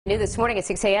New this morning at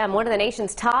 6 a.m., one of the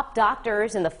nation's top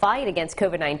doctors in the fight against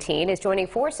COVID-19 is joining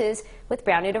forces with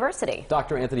Brown University.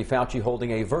 Dr. Anthony Fauci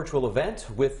holding a virtual event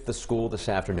with the school this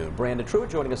afternoon. Brandon Truitt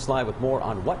joining us live with more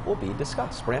on what will be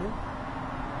discussed. Brandon?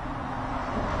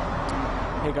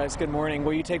 Hey guys, good morning.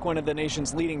 Well, you take one of the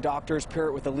nation's leading doctors, pair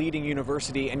it with a leading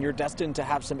university, and you're destined to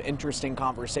have some interesting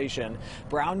conversation.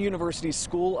 Brown University's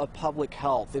School of Public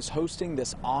Health is hosting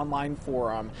this online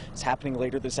forum. It's happening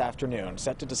later this afternoon,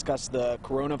 set to discuss the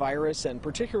coronavirus and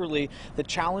particularly the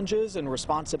challenges and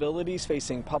responsibilities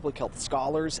facing public health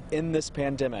scholars in this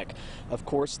pandemic. Of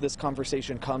course, this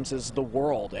conversation comes as the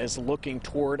world is looking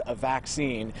toward a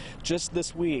vaccine. Just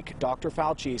this week, Dr.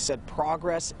 Fauci said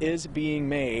progress is being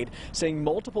made,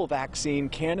 saying multiple vaccine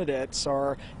candidates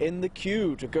are in the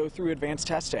queue to go through advanced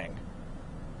testing.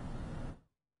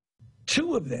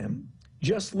 Two of them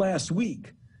just last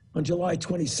week on July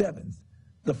 27th,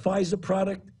 the Pfizer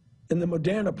product and the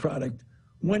Moderna product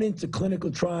went into clinical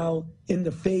trial in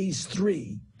the phase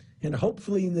 3, and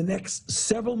hopefully in the next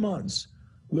several months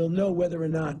we'll know whether or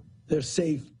not they're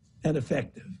safe and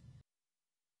effective.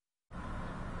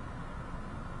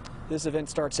 This event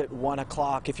starts at 1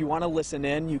 o'clock. If you want to listen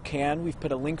in, you can. We've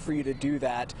put a link for you to do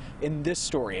that in this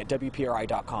story at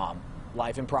WPRI.com.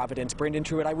 Live in Providence, Brandon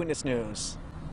Truitt, Eyewitness News.